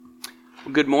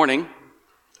Good morning.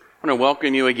 I want to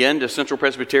welcome you again to Central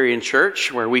Presbyterian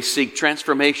Church, where we seek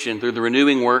transformation through the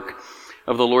renewing work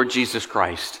of the Lord Jesus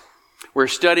Christ. We're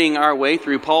studying our way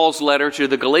through Paul's letter to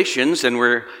the Galatians, and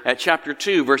we're at chapter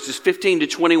 2, verses 15 to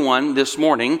 21 this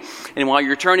morning. And while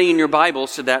you're turning in your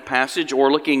Bibles to that passage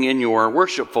or looking in your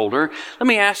worship folder, let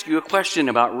me ask you a question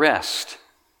about rest.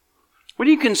 What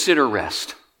do you consider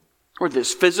rest? Whether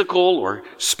it's physical or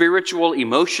spiritual,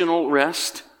 emotional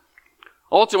rest?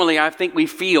 Ultimately, I think we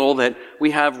feel that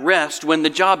we have rest when the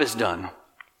job is done.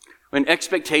 When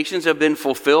expectations have been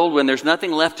fulfilled, when there's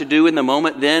nothing left to do in the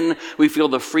moment, then we feel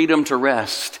the freedom to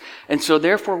rest. And so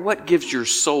therefore, what gives your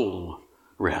soul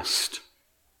rest?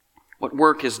 What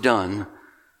work is done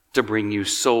to bring you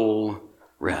soul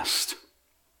rest?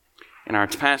 In our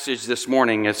passage this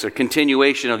morning, it's a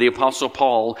continuation of the Apostle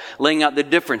Paul laying out the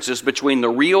differences between the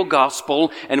real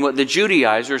gospel and what the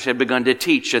Judaizers had begun to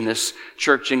teach in this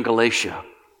church in Galatia.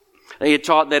 They had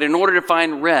taught that in order to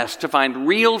find rest, to find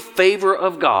real favor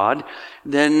of God,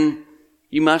 then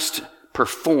you must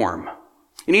perform.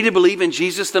 You need to believe in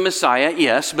Jesus the Messiah,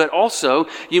 yes, but also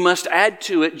you must add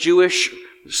to it Jewish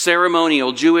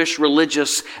ceremonial, Jewish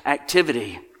religious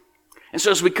activity. And so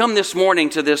as we come this morning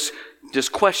to this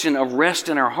question of rest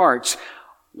in our hearts,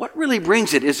 what really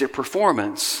brings it? Is it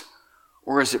performance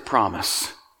or is it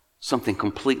promise? Something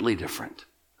completely different.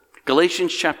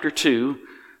 Galatians chapter 2,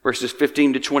 verses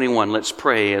 15 to 21. Let's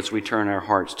pray as we turn our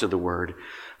hearts to the Word.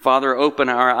 Father, open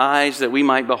our eyes that we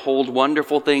might behold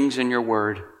wonderful things in your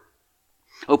Word.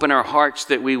 Open our hearts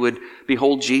that we would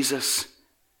behold Jesus,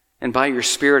 and by your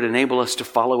Spirit enable us to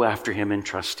follow after him and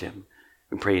trust him.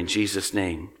 We pray in Jesus'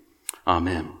 name.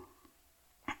 Amen.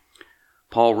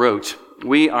 Paul wrote,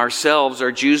 "We ourselves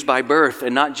are Jews by birth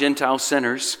and not Gentile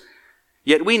sinners.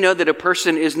 Yet we know that a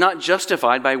person is not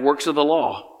justified by works of the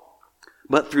law,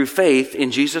 but through faith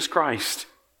in Jesus Christ.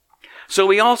 So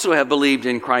we also have believed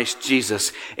in Christ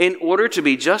Jesus in order to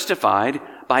be justified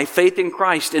by faith in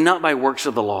Christ and not by works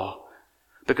of the law,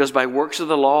 because by works of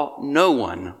the law no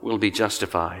one will be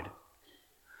justified.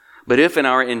 But if in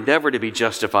our endeavor to be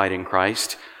justified in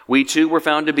Christ, we too were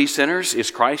found to be sinners,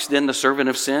 is Christ then the servant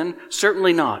of sin?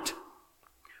 Certainly not.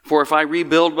 For if I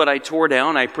rebuild what I tore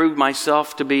down, I prove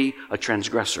myself to be a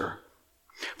transgressor.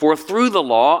 For through the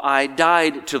law I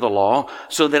died to the law,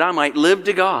 so that I might live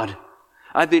to God.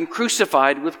 I've been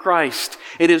crucified with Christ.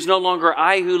 It is no longer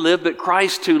I who live, but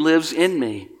Christ who lives in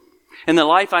me. In the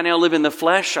life I now live in the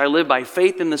flesh, I live by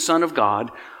faith in the Son of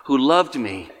God, who loved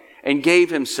me and gave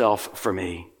himself for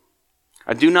me.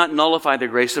 I do not nullify the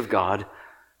grace of God,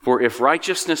 for if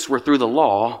righteousness were through the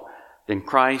law, then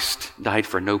Christ died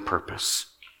for no purpose.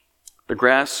 The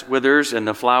grass withers and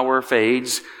the flower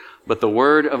fades, but the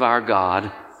word of our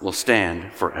God will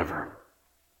stand forever."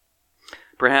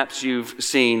 Perhaps you've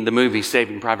seen the movie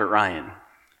Saving Private Ryan.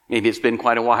 Maybe it's been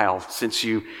quite a while since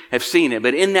you have seen it.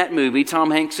 But in that movie, Tom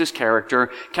Hanks'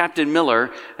 character, Captain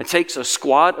Miller, takes a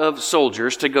squad of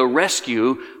soldiers to go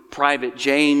rescue Private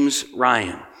James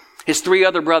Ryan. His 3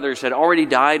 other brothers had already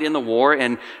died in the war,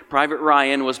 and Private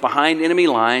Ryan was behind enemy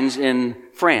lines in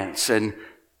France. And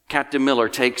Captain Miller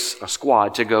takes a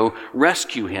squad to go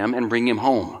rescue him and bring him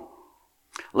home.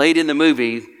 Late in the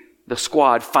movie, the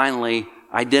squad finally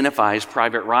identifies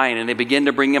Private Ryan, and they begin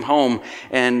to bring him home.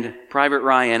 And Private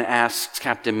Ryan asks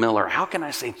Captain Miller, "How can I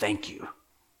say thank you?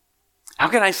 How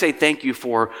can I say thank you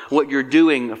for what you're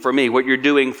doing for me, what you're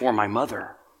doing for my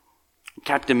mother?"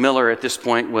 Captain Miller at this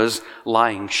point was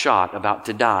lying shot, about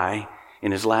to die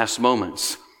in his last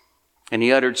moments. And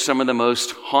he uttered some of the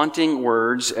most haunting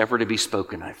words ever to be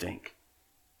spoken, I think.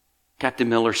 Captain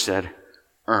Miller said,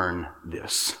 "Earn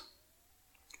this.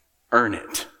 Earn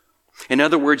it." In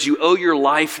other words, you owe your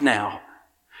life now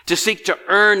to seek to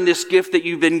earn this gift that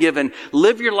you've been given.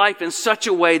 Live your life in such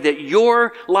a way that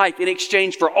your life in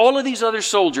exchange for all of these other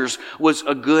soldiers was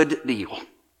a good deal.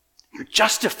 You're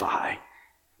justified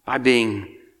by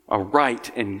being a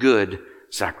right and good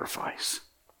sacrifice.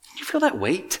 Do you feel that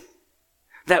weight?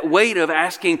 That weight of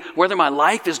asking whether my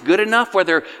life is good enough,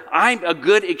 whether I'm a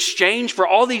good exchange for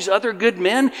all these other good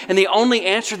men, and the only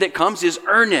answer that comes is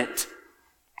earn it.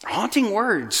 Haunting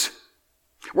words.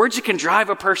 Words that can drive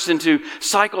a person to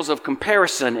cycles of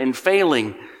comparison and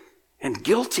failing and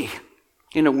guilty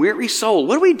in a weary soul.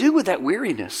 What do we do with that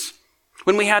weariness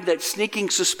when we have that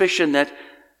sneaking suspicion that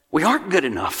we aren't good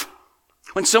enough?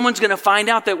 When someone's going to find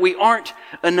out that we aren't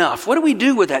enough, what do we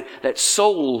do with that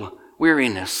soul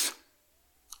weariness?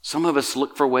 Some of us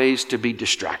look for ways to be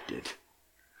distracted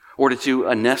or to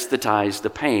anesthetize the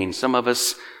pain. Some of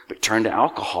us turn to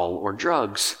alcohol or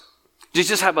drugs to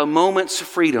just have a moment's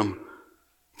freedom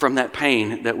from that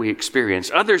pain that we experience.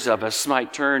 Others of us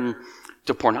might turn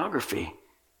to pornography,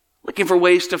 looking for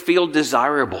ways to feel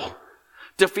desirable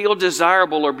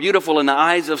or beautiful in the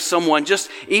eyes of someone, just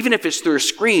even if it's through a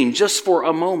screen, just for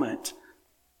a moment.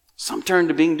 Some turn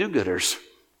to being do-gooders.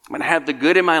 I'm going to have the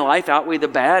good in my life outweigh the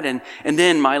bad, and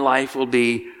then my life will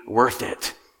be worth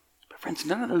it. But friends,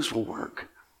 none of those will work.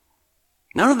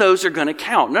 None of those are going to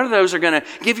count. None of those are going to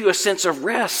give you a sense of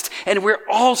rest. And we're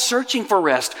all searching for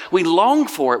rest. We long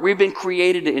for it. We've been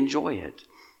created to enjoy it.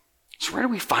 So where do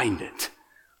we find it?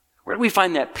 Where do we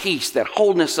find that peace, that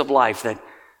wholeness of life,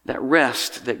 that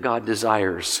rest that God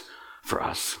desires for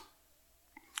us?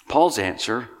 Paul's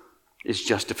answer is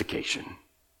justification.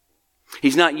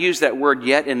 He's not used that word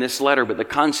yet in this letter, but the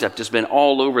concept has been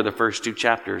all over the first 2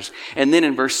 chapters. And then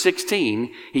in verse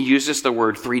 16, he uses the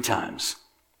word 3 times.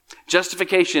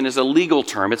 Justification is a legal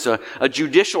term. It's a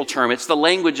judicial term. It's the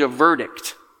language of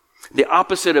verdict, the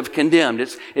opposite of condemned.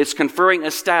 It's conferring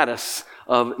a status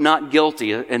of not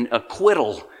guilty, an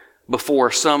acquittal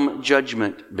before some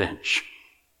judgment bench.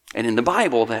 And in the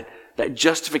Bible, that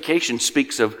justification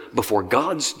speaks of before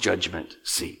God's judgment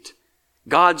seat.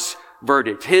 God's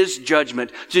verdict, His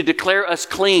judgment to declare us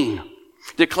clean,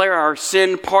 declare our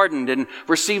sin pardoned, and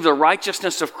receive the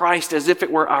righteousness of Christ as if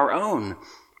it were our own.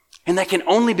 And that can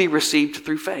only be received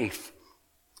through faith,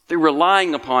 through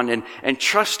relying upon and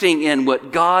trusting in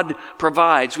what God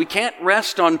provides. We can't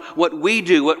rest on what we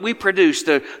do, what we produce,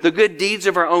 the good deeds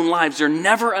of our own lives. They're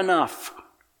never enough.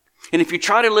 And if you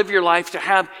try to live your life to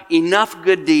have enough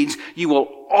good deeds, you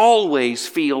will always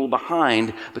feel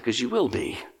behind, because you will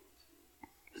be.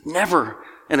 Never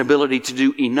an ability to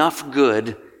do enough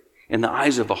good in the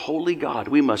eyes of a holy God.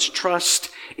 We must trust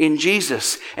in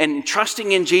Jesus. And in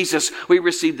trusting in Jesus, we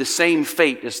receive the same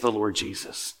fate as the Lord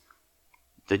Jesus.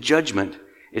 The judgment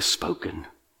is spoken.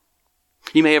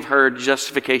 You may have heard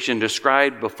justification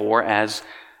described before as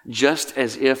just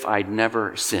as if I'd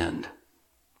never sinned.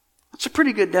 That's a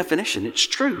pretty good definition. It's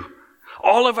true.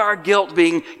 All of our guilt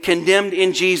being condemned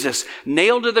in Jesus,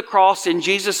 nailed to the cross in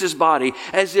Jesus' body,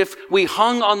 as if we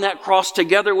hung on that cross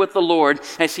together with the Lord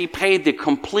as He paid the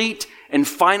complete and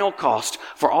final cost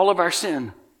for all of our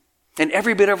sin and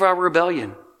every bit of our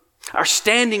rebellion. Our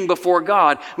standing before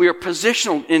God, we are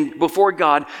positioned before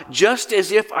God just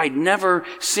as if I'd never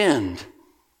sinned.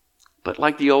 But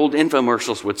like the old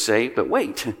infomercials would say, but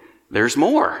wait, there's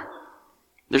more.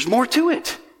 There's more to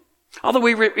it. Although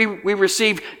we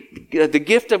receive the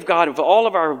gift of God of all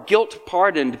of our guilt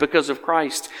pardoned because of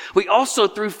Christ, we also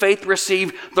through faith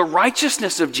receive the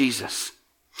righteousness of Jesus,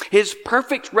 His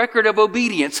perfect record of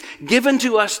obedience given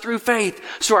to us through faith.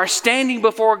 So our standing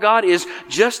before God is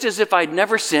just as if I'd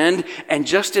never sinned and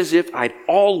just as if I'd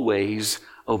always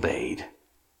obeyed.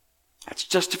 That's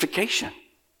justification.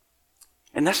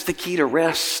 And that's the key to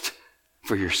rest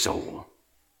for your soul.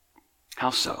 How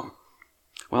so?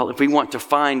 Well, if we want to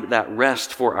find that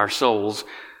rest for our souls,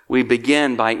 we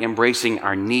begin by embracing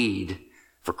our need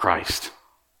for Christ.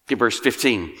 Look at verse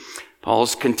 15.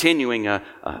 Paul's continuing a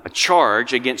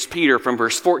charge against Peter from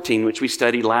verse 14, which we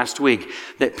studied last week.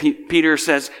 That Peter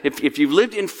says, if you've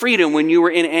lived in freedom when you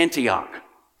were in Antioch,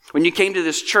 when you came to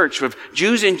this church with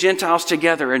Jews and Gentiles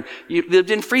together, and you lived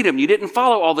in freedom, you didn't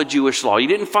follow all the Jewish law, you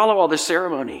didn't follow all the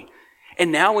ceremony.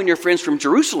 And now when your friends from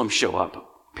Jerusalem show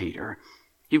up, Peter,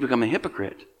 you become a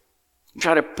hypocrite. You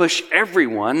try to push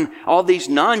everyone, all these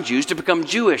non-Jews, to become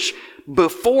Jewish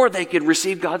before they could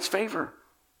receive God's favor.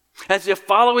 As if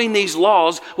following these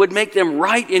laws would make them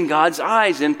right in God's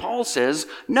eyes. And Paul says,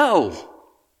 no,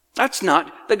 that's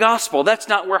not the gospel. That's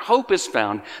not where hope is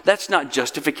found. That's not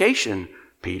justification,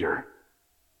 Peter.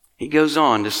 He goes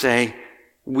on to say,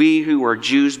 we who are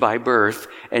Jews by birth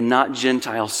and not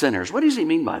Gentile sinners. What does he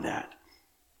mean by that?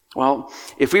 Well,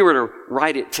 if we were to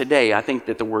write it today, I think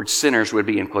that the word sinners would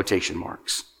be in quotation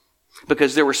marks.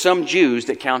 Because there were some Jews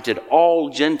that counted all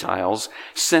Gentiles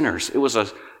sinners. It was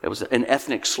an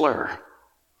ethnic slur.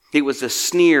 It was a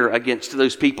sneer against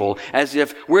those people, as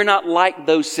if we're not like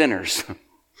those sinners.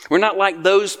 We're not like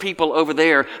those people over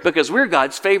there because we're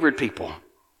God's favored people.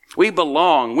 We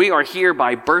belong. We are here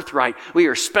by birthright. We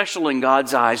are special in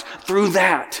God's eyes through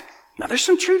that. Now, there's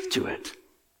some truth to it.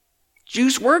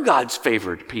 Jews were God's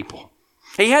favored people.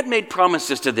 He had made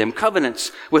promises to them,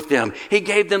 covenants with them. He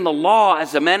gave them the law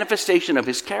as a manifestation of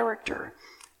His character.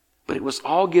 But it was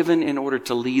all given in order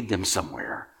to lead them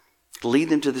somewhere, to lead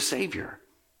them to the Savior.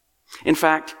 In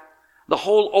fact, the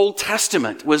whole Old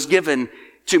Testament was given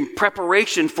to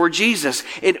preparation for Jesus.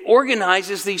 It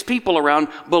organizes these people around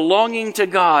belonging to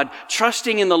God,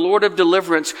 trusting in the Lord of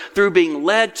deliverance through being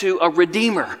led to a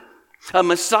Redeemer, a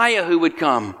Messiah who would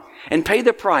come and pay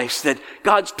the price that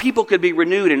God's people could be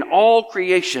renewed and all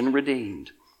creation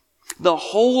redeemed. The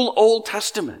whole Old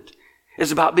Testament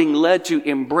It's about being led to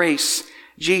embrace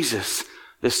Jesus,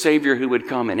 the Savior who would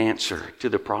come and answer to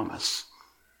the promise.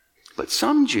 But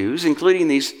some Jews, including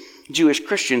these Jewish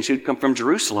Christians who'd come from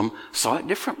Jerusalem, saw it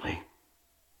differently.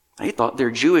 They thought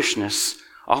their Jewishness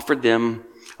offered them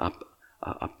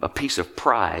a piece of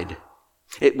pride.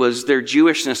 It was their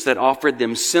Jewishness that offered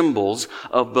them symbols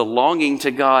of belonging to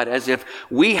God, as if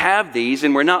we have these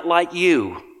and we're not like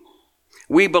you.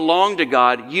 We belong to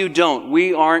God, you don't.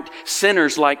 We aren't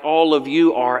sinners like all of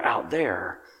you are out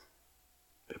there.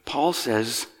 But Paul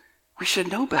says we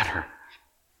should know better.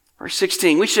 Verse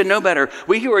 16, we should know better.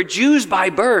 We who are Jews by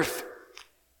birth,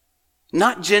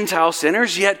 not Gentile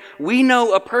sinners, yet we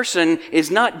know a person is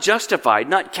not justified,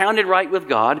 not counted right with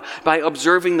God by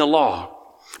observing the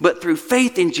law, but through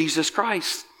faith in Jesus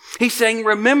Christ. He's saying,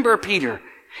 remember, Peter,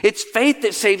 it's faith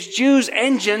that saves Jews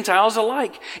and Gentiles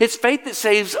alike. It's faith that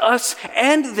saves us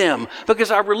and them, because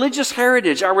our religious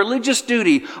heritage, our religious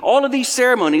duty, all of these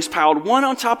ceremonies piled one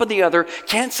on top of the other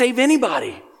can't save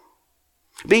anybody.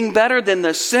 Being better than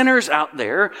the sinners out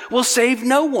there will save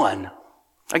no one.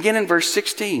 Again in verse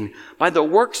 16, by the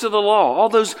works of the law, all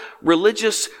those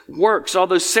religious works, all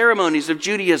those ceremonies of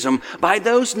Judaism, by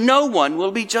those no one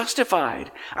will be justified.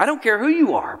 I don't care who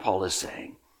you are, Paul is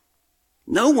saying.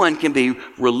 No one can be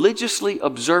religiously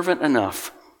observant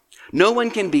enough. No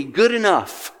one can be good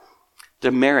enough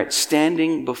to merit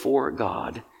standing before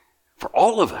God. For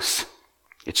all of us,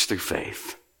 it's through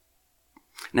faith.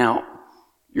 Now,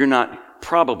 you're not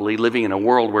probably living in a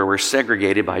world where we're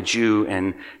segregated by Jew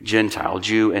and Gentile,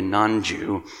 Jew and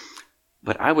non-Jew.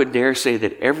 But I would dare say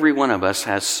that every one of us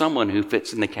has someone who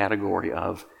fits in the category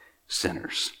of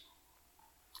sinners.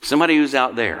 Somebody who's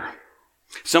out there.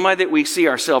 Somebody that we see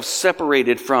ourselves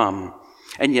separated from.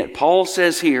 And yet Paul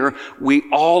says here, we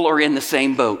all are in the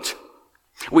same boat.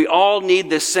 We all need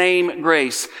the same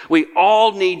grace. We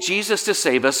all need Jesus to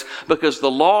save us because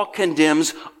the law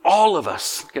condemns all of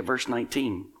us. Look at verse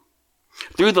 19.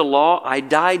 Through the law, I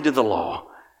died to the law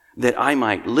that I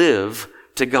might live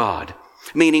to God.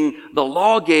 Meaning the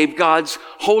law gave God's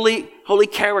holy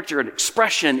character and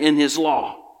expression in his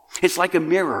law. It's like a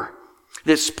mirror.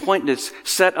 This point that's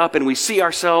set up and we see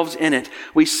ourselves in it.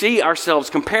 We see ourselves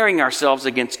comparing ourselves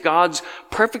against God's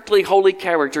perfectly holy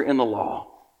character in the law.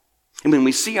 And when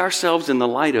we see ourselves in the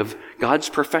light of God's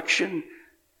perfection,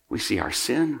 we see our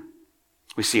sin.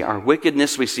 We see our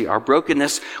wickedness. We see our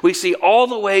brokenness. We see all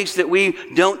the ways that we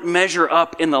don't measure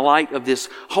up in the light of this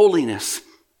holiness.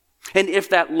 And if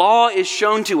that law is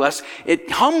shown to us, it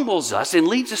humbles us and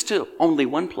leads us to only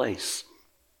one place.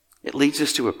 It leads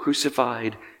us to a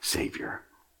crucified Savior.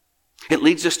 It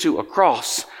leads us to a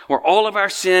cross where all of our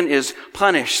sin is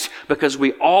punished because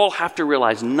we all have to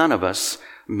realize none of us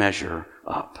measure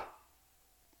up.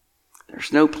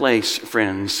 There's no place,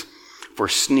 friends, for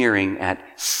sneering at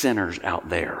sinners out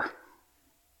there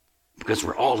because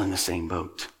we're all in the same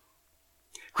boat.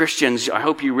 Christians, I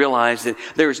hope you realize that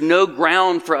there is no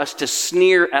ground for us to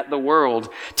sneer at the world,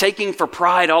 taking for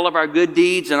pride all of our good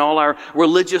deeds and all our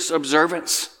religious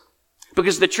observance.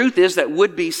 Because the truth is that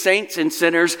would-be saints and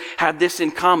sinners have this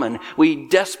in common. We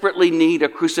desperately need a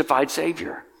crucified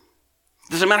Savior.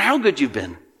 Doesn't matter how good you've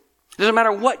been. Doesn't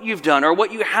matter what you've done or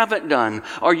what you haven't done.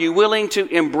 Are you willing to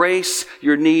embrace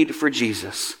your need for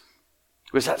Jesus?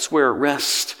 Because that's where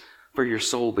rest for your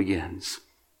soul begins.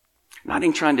 Not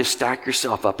in trying to stack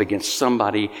yourself up against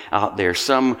somebody out there,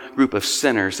 some group of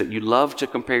sinners that you love to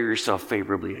compare yourself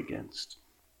favorably against.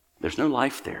 There's no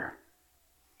life there.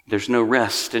 There's no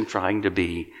rest in trying to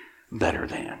be better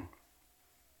than.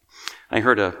 I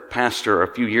heard a pastor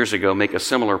a few years ago make a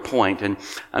similar point, and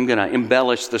I'm going to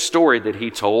embellish the story that he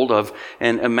told of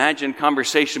an imagined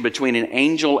conversation between an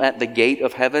angel at the gate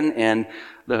of heaven and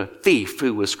the thief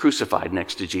who was crucified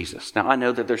next to Jesus. Now, I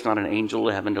know that there's not an angel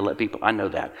in heaven to let people, I know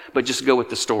that, but just go with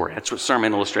the story. That's what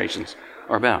sermon illustrations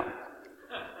are about.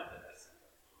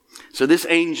 So this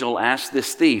angel asked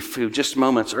this thief who just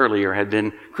moments earlier had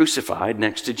been crucified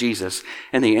next to Jesus,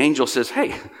 and the angel says,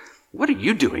 "Hey, what are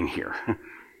you doing here?"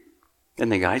 And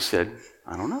the guy said,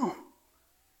 "I don't know.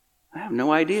 I have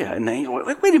no idea." And the angel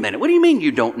went, "Wait a minute, what do you mean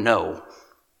you don't know?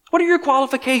 What are your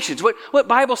qualifications? What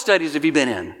Bible studies have you been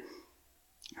in?"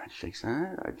 I shakes,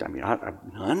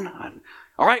 none.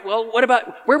 All right, well,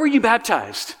 where were you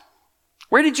baptized?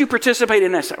 Where did you participate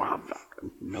in that? I said, "Well,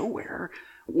 nowhere."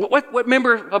 What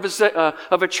member of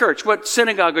a church, what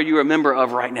synagogue are you a member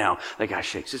of right now? The guy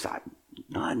shakes his head.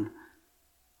 None.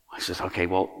 I says, "Okay,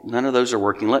 well, none of those are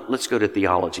working. Let's go to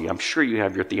theology. I'm sure you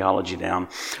have your theology down.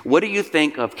 What do you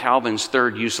think of Calvin's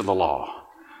third use of the law?"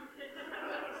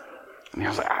 And I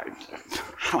was like, I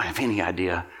don't have any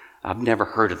idea. I've never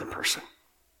heard of the person.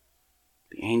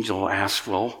 The angel asked,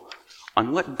 "Well,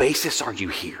 on what basis are you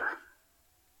here?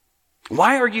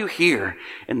 Why are you here?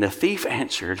 And the thief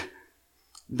answered,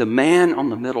 the man on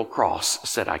the middle cross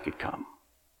said I could come.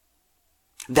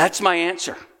 That's my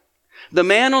answer. The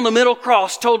man on the middle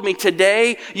cross told me,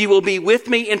 today you will be with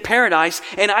me in paradise,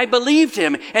 and I believed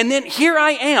him. And then here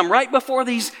I am right before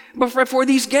these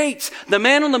gates. The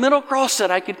man on the middle cross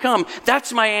said I could come.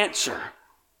 That's my answer.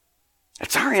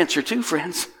 That's our answer too,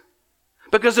 friends.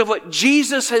 Because of what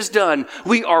Jesus has done,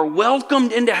 we are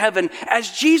welcomed into heaven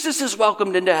as Jesus is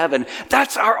welcomed into heaven.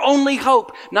 That's our only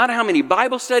hope. Not how many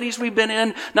Bible studies we've been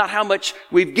in, not how much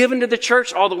we've given to the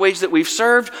church, all the ways that we've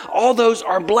served. All those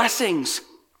are blessings.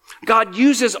 God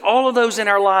uses all of those in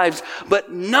our lives,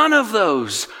 but none of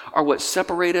those are what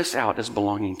separate us out as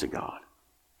belonging to God.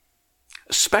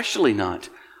 Especially not,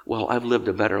 well, I've lived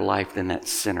a better life than that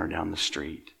sinner down the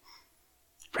street.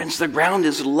 Friends, the ground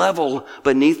is level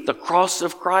beneath the cross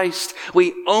of Christ.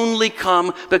 We only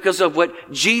come because of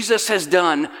what Jesus has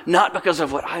done, not because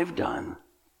of what I've done.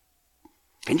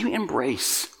 Can you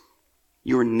embrace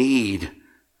your need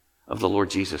of the Lord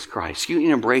Jesus Christ?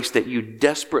 You embrace that you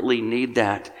desperately need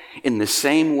that in the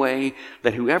same way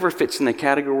that whoever fits in the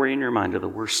category in your mind of the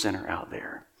worst sinner out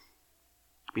there.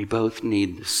 We both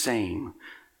need the same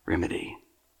remedy.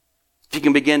 If you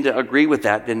can begin to agree with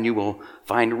that, then you will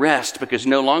find rest, because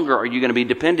no longer are you going to be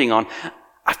depending on,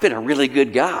 I've been a really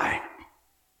good guy.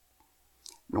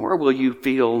 Nor will you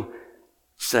feel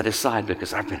set aside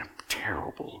because I've been a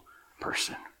terrible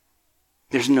person.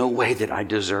 There's no way that I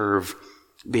deserve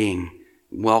being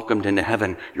welcomed into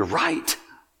heaven. You're right.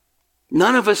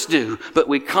 None of us do, but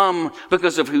we come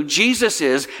because of who Jesus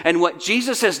is and what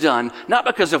Jesus has done, not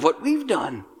because of what we've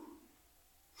done.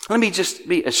 Let me just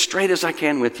be as straight as I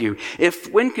can with you.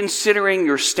 If when considering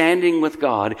your standing with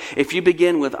God, if you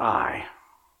begin with I've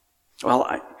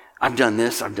done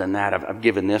this, I've done that, I've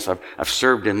given this, I've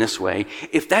served in this way.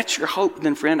 If that's your hope,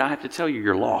 then friend, I have to tell you,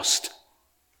 you're lost.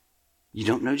 You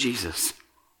don't know Jesus.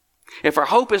 If our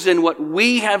hope is in what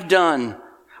we have done,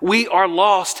 we are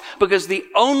lost, because the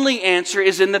only answer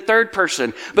is in the third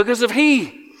person, because of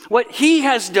what he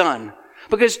has done.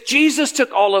 Because Jesus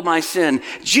took all of my sin.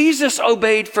 Jesus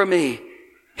obeyed for me.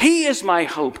 He is my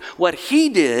hope. What he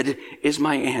did is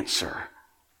my answer.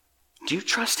 Do you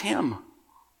trust him?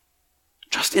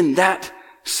 Trust in that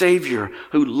Savior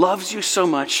who loves you so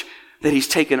much that he's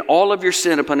taken all of your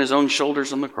sin upon his own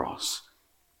shoulders on the cross.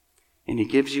 And he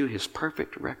gives you his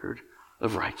perfect record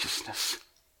of righteousness.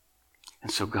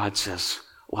 And so God says,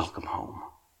 welcome home.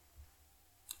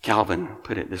 Calvin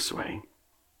put it this way: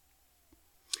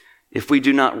 if we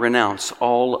do not renounce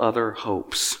all other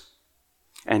hopes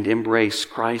and embrace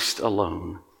Christ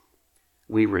alone,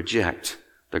 we reject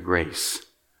the grace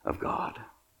of God.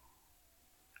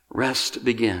 Rest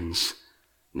begins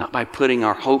not by putting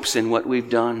our hopes in what we've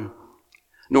done,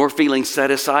 nor feeling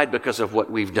set aside because of what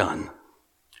we've done.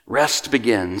 Rest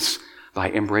begins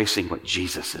by embracing what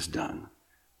Jesus has done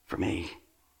for me.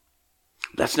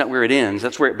 That's not where it ends.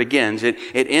 That's where it begins. It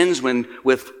ends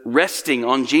with resting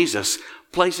on Jesus,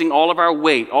 placing all of our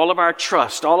weight, all of our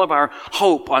trust, all of our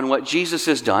hope on what Jesus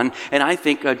has done. And I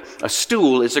think a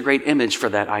stool is a great image for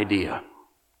that idea.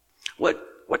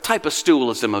 What type of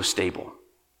stool is the most stable?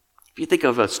 If you think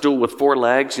of a stool with 4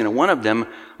 legs, one of them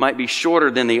might be shorter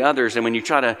than the others, and when you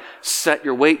try to set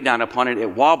your weight down upon it,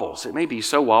 it wobbles. It may be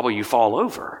so wobble you fall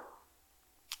over.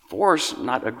 4's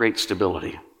not a great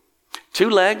stability. 2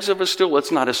 legs of a stool,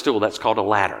 it's not a stool, that's called a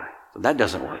ladder. That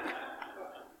doesn't work.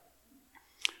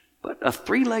 But a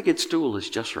 3-legged stool is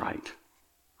just right.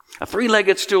 A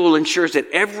 3-legged stool ensures that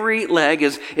every leg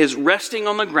is resting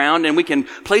on the ground, and we can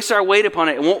place our weight upon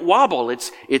it. It won't wobble.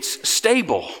 It's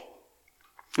stable.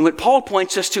 And what Paul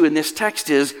points us to in this text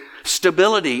is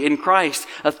stability in Christ.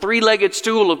 A 3-legged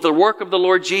stool of the work of the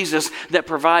Lord Jesus that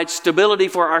provides stability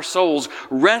for our souls,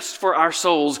 rest for our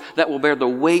souls that will bear the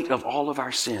weight of all of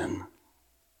our sin.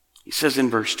 He says in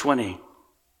verse 20,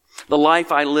 the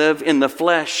life I live in the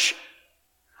flesh,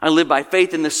 I live by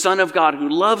faith in the Son of God who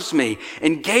loves me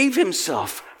and gave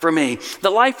himself for me.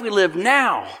 The life we live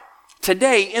now,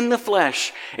 today in the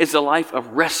flesh, is the life of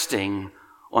resting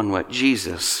on what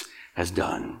Jesus has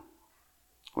done.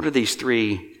 What are these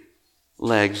 3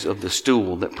 legs of the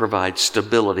stool that provide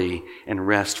stability and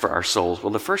rest for our souls?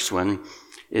 Well, the first one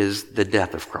is the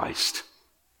death of Christ.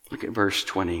 Look at verse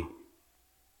 20.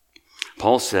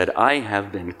 Paul said, I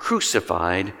have been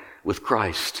crucified with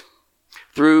Christ.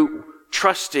 Through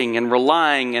trusting and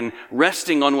relying and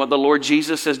resting on what the Lord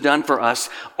Jesus has done for us,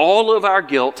 all of our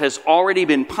guilt has already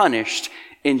been punished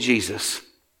in Jesus.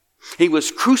 He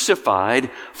was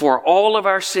crucified for all of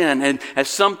our sin. And as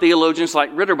some theologians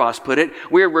like Ritterboss put it,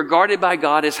 we are regarded by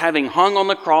God as having hung on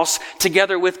the cross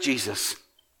together with Jesus.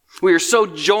 We are so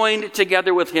joined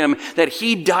together with him that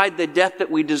he died the death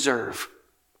that we deserve.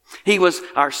 He was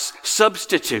our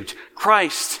substitute.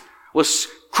 Christ was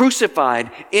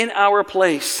crucified in our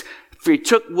place. He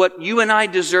took what you and I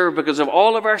deserve because of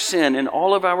all of our sin and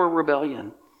all of our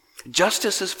rebellion.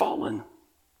 Justice has fallen,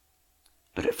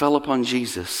 but it fell upon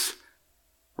Jesus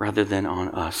rather than on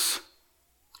us.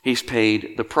 He's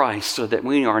paid the price so that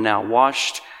we are now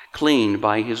washed clean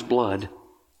by his blood.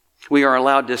 We are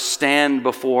allowed to stand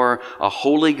before a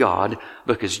holy God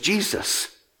because Jesus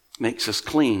makes us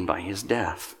clean by his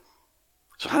death.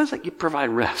 So how does that provide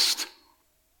rest?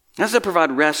 How does that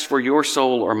provide rest for your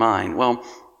soul or mine? Well,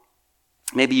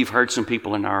 maybe you've heard some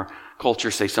people in our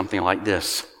culture say something like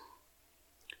this: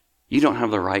 you don't have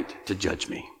the right to judge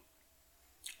me.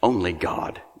 Only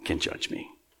God can judge me.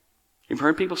 You've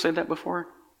heard people say that before?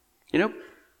 You know,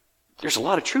 there's a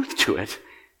lot of truth to it,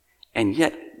 and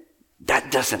yet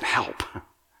that doesn't help.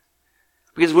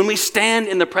 Because when we stand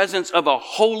in the presence of a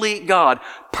holy God,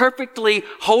 perfectly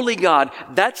holy God,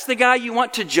 that's the guy you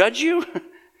want to judge you?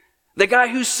 The guy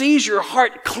who sees your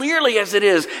heart clearly as it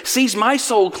is, sees my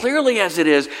soul clearly as it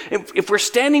is. If we're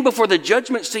standing before the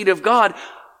judgment seat of God,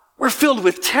 we're filled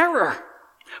with terror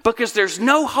because there's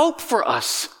no hope for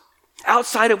us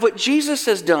outside of what Jesus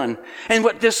has done. And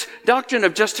what this doctrine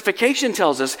of justification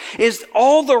tells us is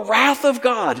all the wrath of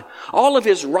God, all of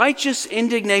his righteous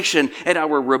indignation at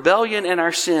our rebellion and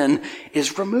our sin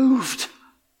is removed.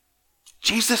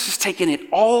 Jesus has taken it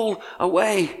all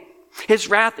away. His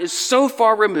wrath is so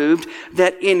far removed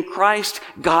that in Christ,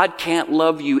 God can't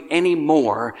love you any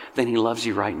more than he loves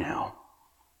you right now.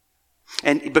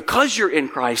 And because you're in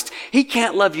Christ, he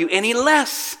can't love you any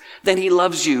less than he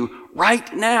loves you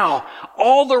right now.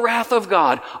 All the wrath of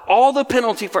God, all the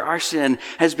penalty for our sin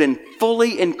has been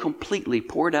fully and completely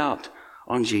poured out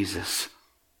on Jesus.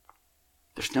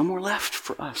 There's no more left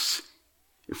for us.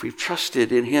 If we've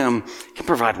trusted in him, he can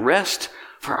provide rest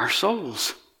for our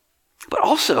souls. But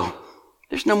also,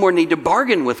 there's no more need to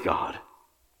bargain with God.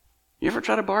 You ever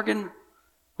try to bargain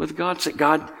with God? Say,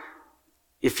 God,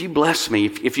 if you bless me,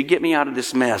 if you get me out of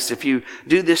this mess, if you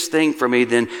do this thing for me,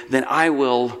 then I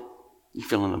will, you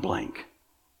fill in the blank.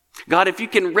 God, if you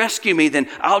can rescue me, then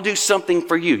I'll do something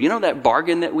for you. You know that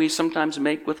bargain that we sometimes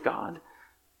make with God?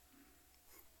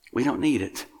 We don't need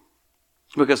it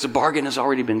because the bargain has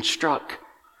already been struck.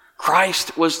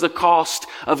 Christ was the cost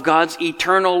of God's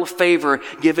eternal favor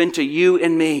given to you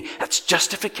and me. That's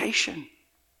justification.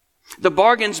 The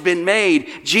bargain's been made.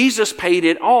 Jesus paid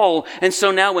it all. And so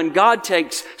now when God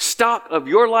takes stock of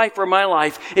your life or my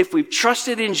life, if we've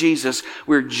trusted in Jesus,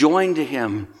 we're joined to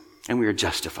him and we are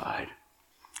justified.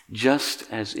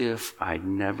 Just as if I'd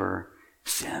never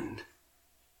sinned.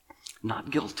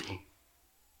 Not guilty.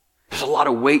 There's a lot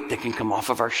of weight that can come off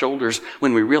of our shoulders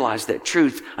when we realize that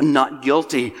truth. I'm not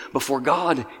guilty before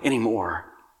God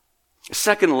anymore. The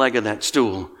second leg of that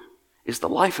stool is the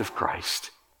life of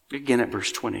Christ. Again at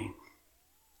verse 20.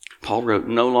 Paul wrote,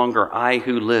 "No longer I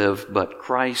who live, but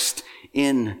Christ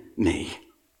in me."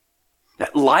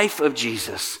 That life of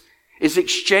Jesus is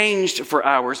exchanged for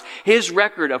ours. His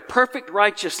record of perfect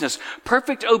righteousness,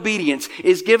 perfect obedience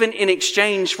is given in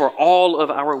exchange for all of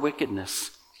our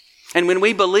wickedness. And when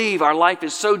we believe our life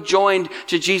is so joined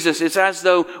to Jesus, it's as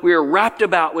though we are wrapped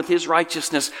about with his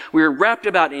righteousness. We are wrapped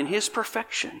about in his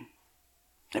perfection.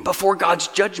 And before God's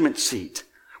judgment seat,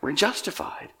 we're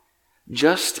justified,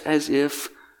 just as if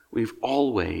we've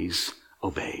always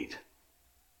obeyed.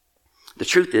 The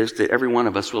truth is that every one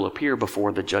of us will appear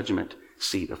before the judgment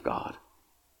seat of God.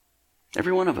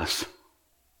 Every one of us.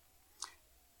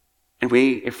 And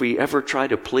if we ever try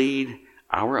to plead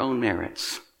our own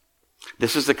merits,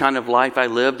 this is the kind of life I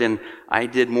lived and I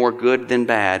did more good than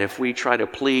bad. If we try to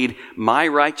plead my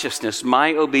righteousness,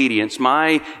 my obedience,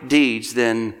 my deeds,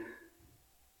 then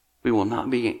we will not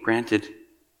be granted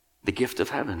the gift of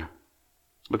heaven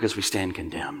because we stand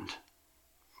condemned.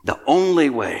 The only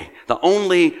way, the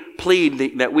only plea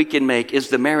that we can make is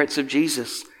the merits of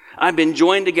Jesus. I've been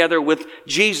joined together with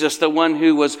Jesus, the one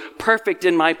who was perfect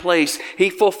in my place. He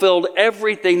fulfilled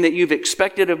everything that you've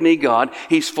expected of me, God.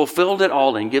 He's fulfilled it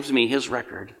all and gives me his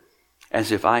record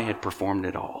as if I had performed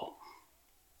it all.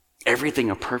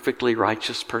 Everything a perfectly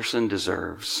righteous person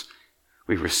deserves,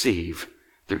 we receive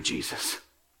through Jesus.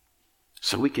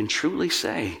 So we can truly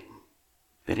say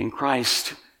that in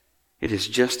Christ, it is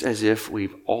just as if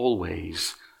we've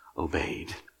always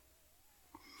obeyed.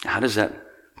 How does that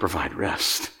provide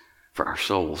rest for our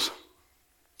souls?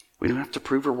 We don't have to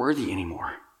prove we're worthy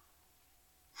anymore.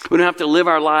 We don't have to live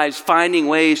our lives finding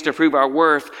ways to prove our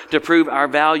worth, to prove our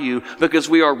value, because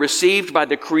we are received by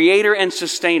the Creator and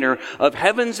Sustainer of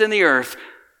heavens and the earth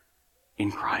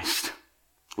in Christ.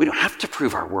 We don't have to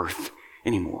prove our worth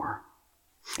anymore.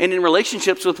 And in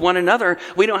relationships with one another,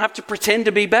 we don't have to pretend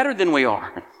to be better than we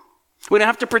are. We don't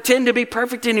have to pretend to be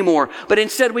perfect anymore, but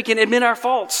instead we can admit our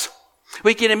faults.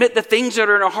 We can admit the things that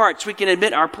are in our hearts. We can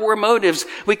admit our poor motives.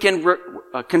 We can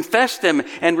confess them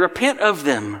and repent of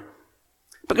them,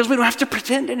 because we don't have to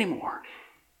pretend anymore.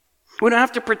 We don't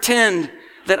have to pretend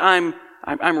that I'm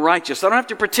righteous. I don't have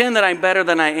to pretend that I'm better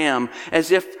than I am,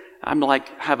 as if I'm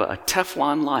like, have a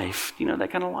Teflon life. You know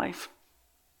that kind of life?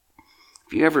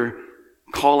 If you ever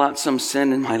call out some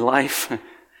sin in my life,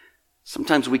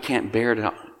 sometimes we can't bear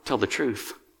to tell the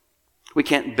truth. We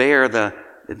can't bear the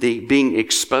being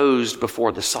exposed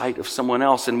before the sight of someone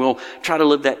else, and we'll try to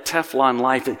live that Teflon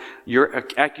life. Your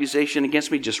accusation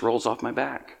against me just rolls off my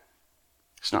back.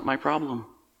 It's not my problem.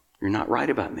 You're not right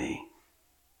about me.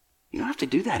 You don't have to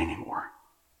do that anymore.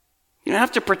 You don't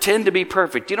have to pretend to be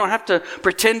perfect. You don't have to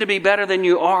pretend to be better than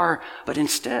you are, but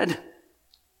instead,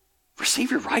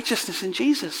 receive your righteousness in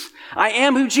Jesus. I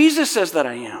am who Jesus says that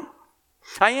I am.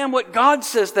 I am what God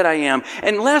says that I am.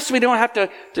 Unless we don't have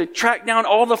to track down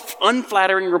all the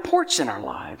unflattering reports in our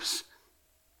lives.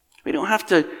 We don't have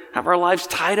to have our lives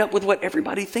tied up with what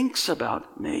everybody thinks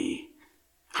about me.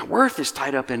 Our worth is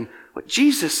tied up in what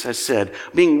Jesus has said,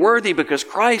 being worthy because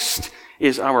Christ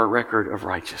is our record of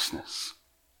righteousness.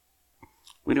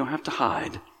 We don't have to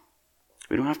hide.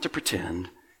 We don't have to pretend.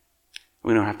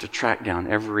 We don't have to track down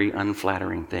every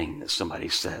unflattering thing that somebody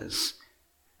says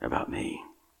about me.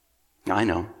 Now, I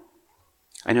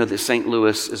know that St.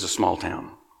 Louis is a small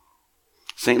town.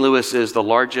 St. Louis is the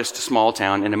largest small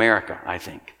town in America, I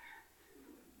think.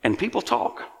 And people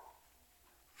talk.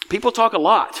 People talk a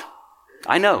lot.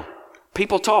 I know.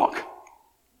 People talk.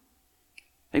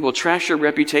 They will trash your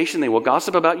reputation. They will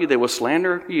gossip about you. They will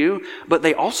slander you. But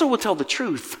they also will tell the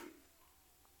truth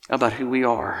about who we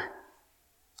are.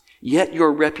 Yet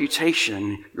your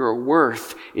reputation, your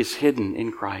worth is hidden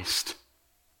in Christ.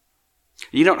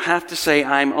 You don't have to say,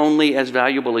 I'm only as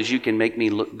valuable as you can make me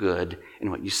look good in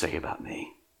what you say about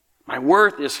me. My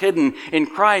worth is hidden in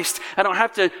Christ. I don't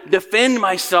have to defend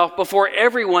myself before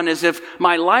everyone as if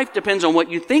my life depends on what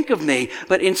you think of me.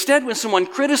 But instead, when someone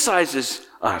criticizes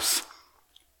us,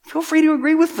 feel free to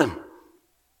agree with them.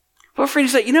 Feel free to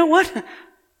say, you know what?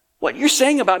 What you're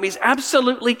saying about me is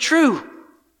absolutely true.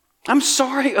 I'm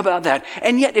sorry about that.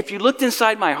 And yet, if you looked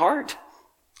inside my heart,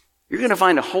 you're going to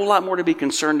find a whole lot more to be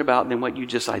concerned about than what you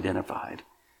just identified.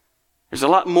 There's a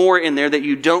lot more in there that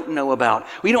you don't know about.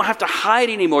 We don't have to hide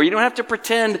anymore. You don't have to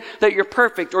pretend that you're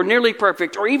perfect or nearly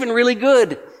perfect or even really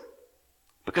good,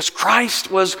 because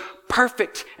Christ was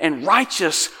perfect and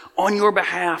righteous on your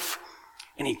behalf,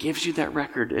 and he gives you that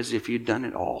record as if you'd done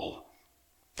it all.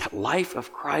 That life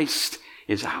of Christ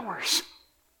is ours.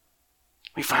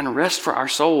 We find rest for our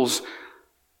souls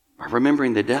by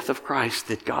remembering the death of Christ,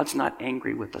 that God's not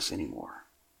angry with us anymore.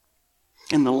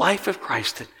 In the life of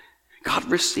Christ, that God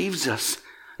receives us,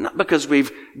 not because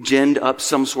we've ginned up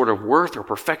some sort of worth or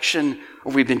perfection,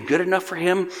 or we've been good enough for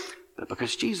him, but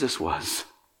because Jesus was.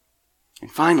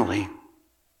 And finally,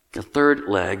 the third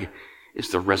leg is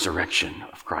the resurrection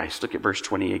of Christ. Look at verse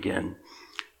 20 again.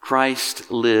 Christ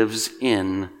lives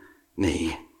in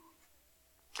me.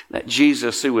 That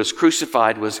Jesus, who was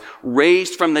crucified, was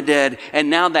raised from the dead, and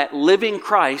now that living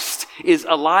Christ is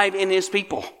alive in his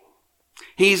people.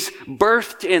 He's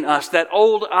birthed in us that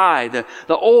old I,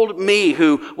 the old me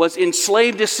who was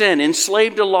enslaved to sin,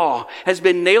 enslaved to law, has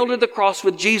been nailed to the cross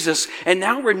with Jesus, and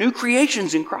now we're new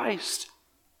creations in Christ.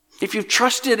 If you've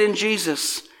trusted in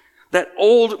Jesus, that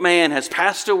old man has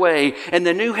passed away and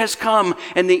the new has come,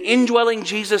 and the indwelling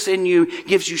Jesus in you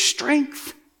gives you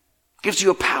strength, gives you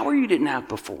a power you didn't have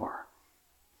before.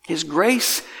 His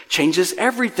grace changes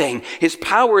everything. His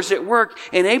power is at work,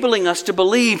 enabling us to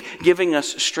believe, giving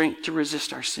us strength to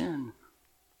resist our sin.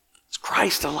 It's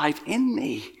Christ alive in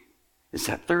me. It's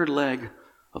that third leg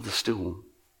of the stool.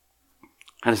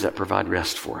 How does that provide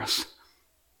rest for us?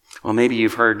 Well, maybe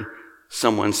you've heard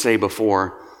someone say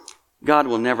before, God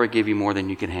will never give you more than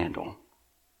you can handle.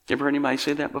 Ever heard anybody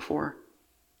say that before?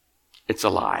 It's a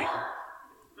lie.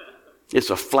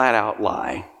 It's a flat out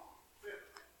lie.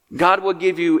 God will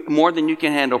give you more than you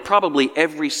can handle probably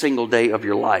every single day of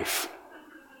your life.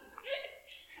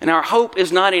 And our hope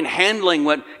is not in handling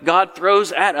what God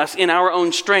throws at us in our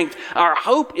own strength. Our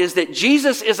hope is that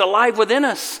Jesus is alive within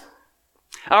us.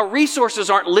 Our resources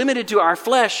aren't limited to our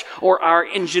flesh or our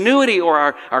ingenuity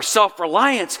or our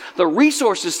self-reliance. The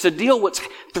resources to deal with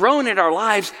what's thrown at our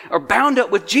lives are bound up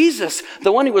with Jesus,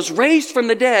 the one who was raised from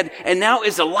the dead and now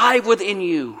is alive within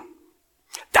you.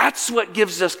 That's what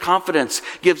gives us confidence,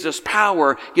 gives us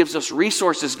power, gives us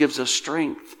resources, gives us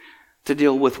strength to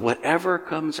deal with whatever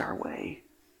comes our way.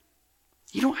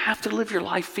 You don't have to live your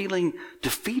life feeling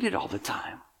defeated all the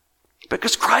time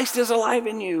because Christ is alive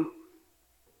in you.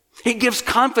 He gives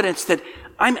confidence that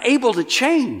I'm able to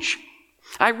change.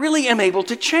 I really am able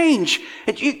to change.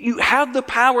 And you have the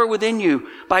power within you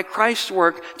by Christ's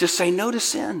work to say no to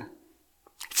sin.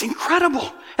 It's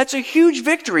incredible. That's a huge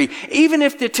victory, even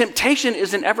if the temptation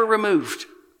isn't ever removed.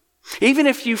 Even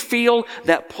if you feel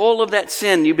that pull of that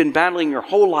sin you've been battling your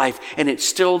whole life and it's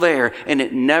still there and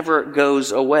it never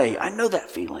goes away. I know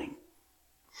that feeling.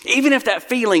 Even if that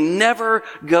feeling never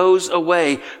goes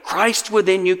away, Christ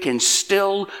within you can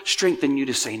still strengthen you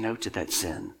to say no to that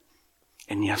sin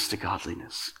and yes to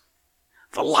godliness.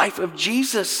 The life of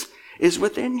Jesus is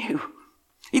within you.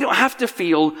 You don't have to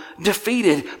feel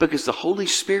defeated because the Holy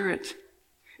Spirit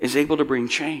is able to bring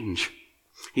change.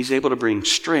 He's able to bring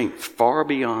strength far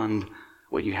beyond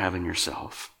what you have in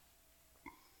yourself.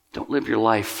 Don't live your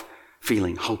life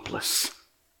feeling hopeless.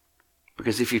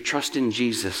 Because if you trust in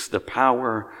Jesus, the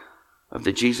power of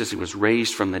the Jesus who was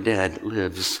raised from the dead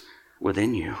lives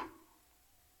within you.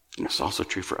 And it's also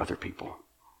true for other people.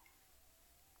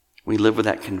 We live with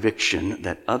that conviction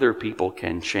that other people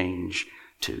can change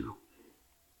too.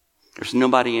 There's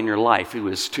nobody in your life who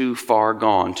is too far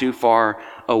gone, too far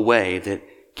away that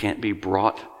can't be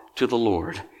brought to the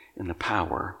Lord in the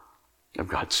power of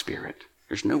God's Spirit.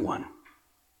 There's no one.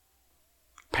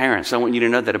 Parents, I want you to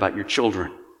know that about your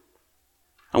children.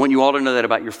 I want you all to know that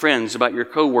about your friends, about your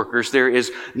coworkers. There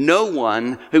is no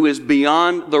one who is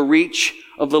beyond the reach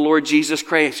of the Lord Jesus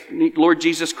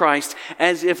Christ,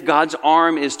 as if God's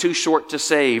arm is too short to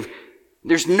save.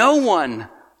 There's no one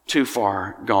too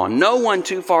far gone, no one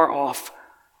too far off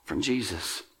from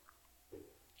Jesus.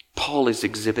 Paul is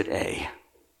exhibit A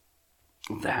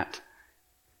of that.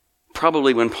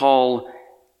 Probably when Paul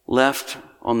left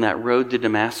on that road to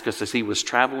Damascus as he was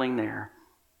traveling there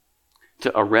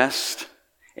to arrest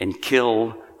and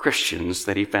kill Christians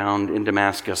that he found in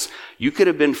Damascus, you could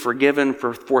have been forgiven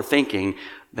for thinking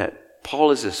that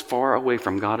Paul is as far away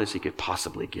from God as he could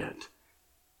possibly get.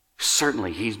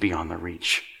 Certainly he's beyond the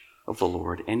reach of the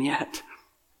Lord, and yet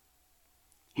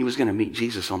he was going to meet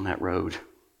Jesus on that road.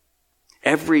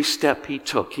 Every step he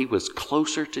took, he was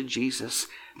closer to Jesus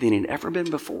than he'd ever been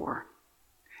before.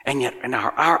 And yet in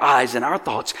our eyes and our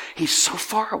thoughts, he's so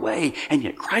far away, and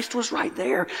yet Christ was right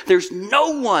there. There's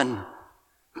no one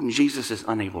whom Jesus is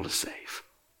unable to save.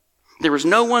 There is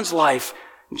no one's life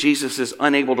Jesus is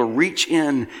unable to reach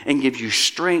in and give you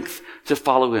strength to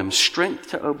follow him, strength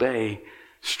to obey,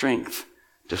 strength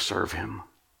to serve him.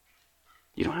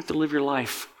 You don't have to live your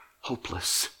life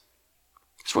hopeless.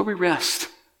 It's where we rest.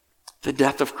 The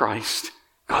death of Christ.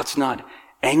 God's not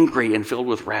angry and filled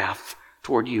with wrath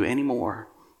toward you anymore.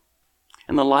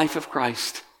 And the life of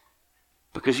Christ,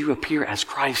 because you appear as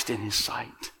Christ in his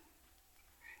sight.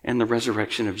 And the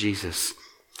resurrection of Jesus,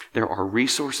 there are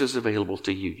resources available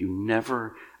to you you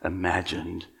never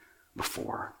imagined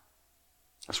before.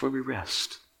 That's where we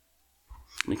rest.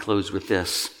 Let me close with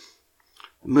this.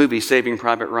 The movie Saving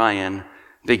Private Ryan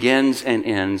begins and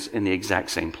ends in the exact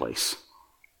same place.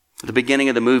 At the beginning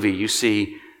of the movie, you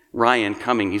see Ryan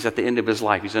coming. He's at the end of his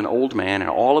life. He's an old man, and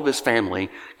all of his family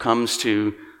comes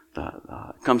to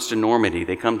Normandy.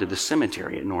 They come to the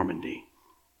cemetery at Normandy.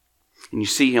 And you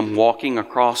see him walking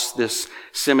across this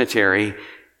cemetery,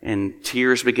 and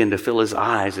tears begin to fill his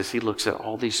eyes as he looks at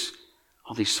all these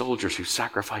soldiers who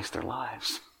sacrificed their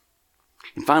lives.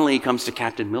 And finally, he comes to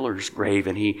Captain Miller's grave,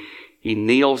 and he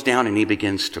kneels down and he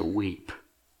begins to weep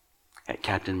at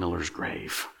Captain Miller's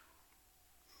grave.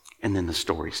 And then the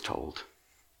story's told.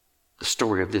 The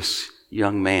story of this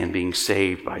young man being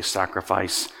saved by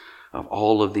sacrifice of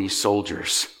all of these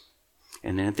soldiers.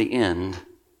 And then at the end,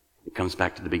 it comes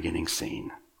back to the beginning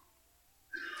scene.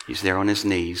 He's there on his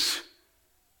knees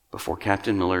before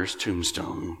Captain Miller's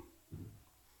tombstone.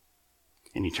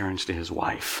 And he turns to his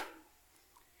wife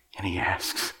and he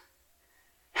asks,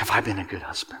 "Have I been a good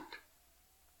husband?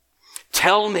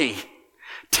 Tell me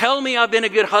I've been a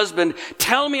good husband.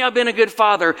 Tell me I've been a good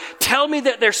father. Tell me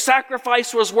that their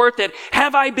sacrifice was worth it.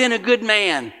 Have I been a good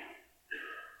man?"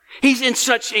 He's in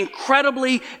such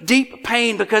incredibly deep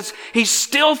pain because he's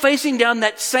still facing down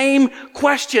that same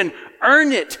question.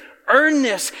 Earn it. Earn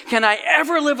this. Can I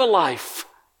ever live a life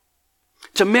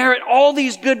to merit all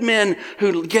these good men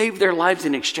who gave their lives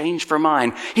in exchange for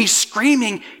mine. He's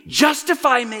screaming,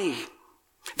 justify me.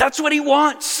 That's what he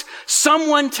wants.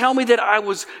 Someone tell me that I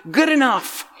was good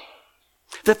enough,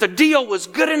 that the deal was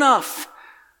good enough,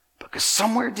 because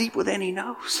somewhere deep within he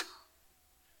knows.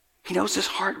 He knows his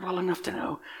heart well enough to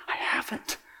know, I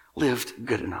haven't lived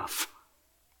good enough.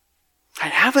 I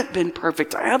haven't been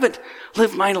perfect. I haven't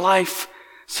lived my life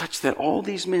such that all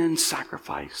these men's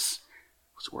sacrifice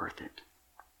was worth it.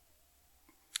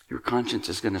 Your conscience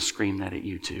is going to scream that at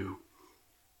you too.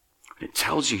 It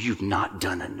tells you you've not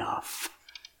done enough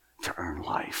to earn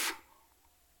life.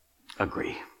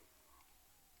 Agree.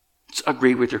 Just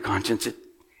agree with your conscience.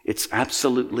 It's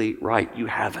absolutely right. You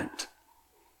haven't.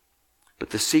 But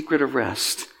the secret of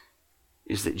rest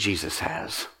is that Jesus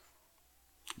has.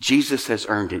 Jesus has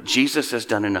earned it. Jesus has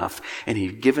done enough. And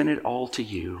he's given it all to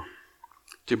you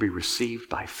to be received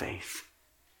by faith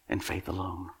and faith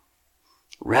alone.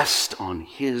 Rest on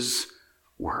his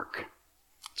work.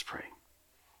 Let's pray.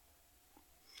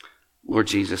 Lord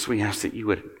Jesus, we ask that you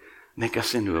would make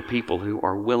us into a people who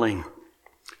are willing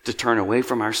to turn away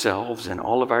from ourselves and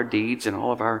all of our deeds and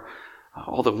all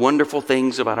the wonderful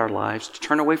things about our lives, to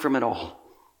turn away from it all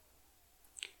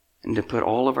and to put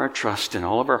all of our trust and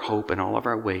all of our hope and all of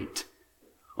our weight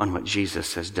on what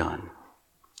Jesus has done,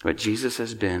 what Jesus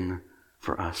has been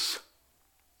for us.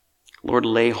 Lord,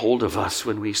 lay hold of us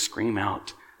when we scream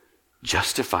out,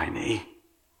 justify me,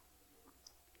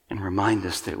 and remind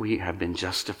us that we have been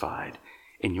justified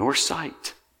in your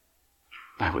sight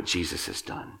by what Jesus has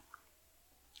done.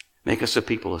 Make us a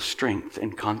people of strength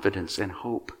and confidence and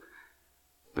hope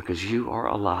because you are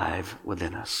alive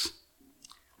within us.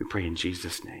 We pray in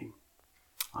Jesus' name.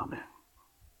 Amen.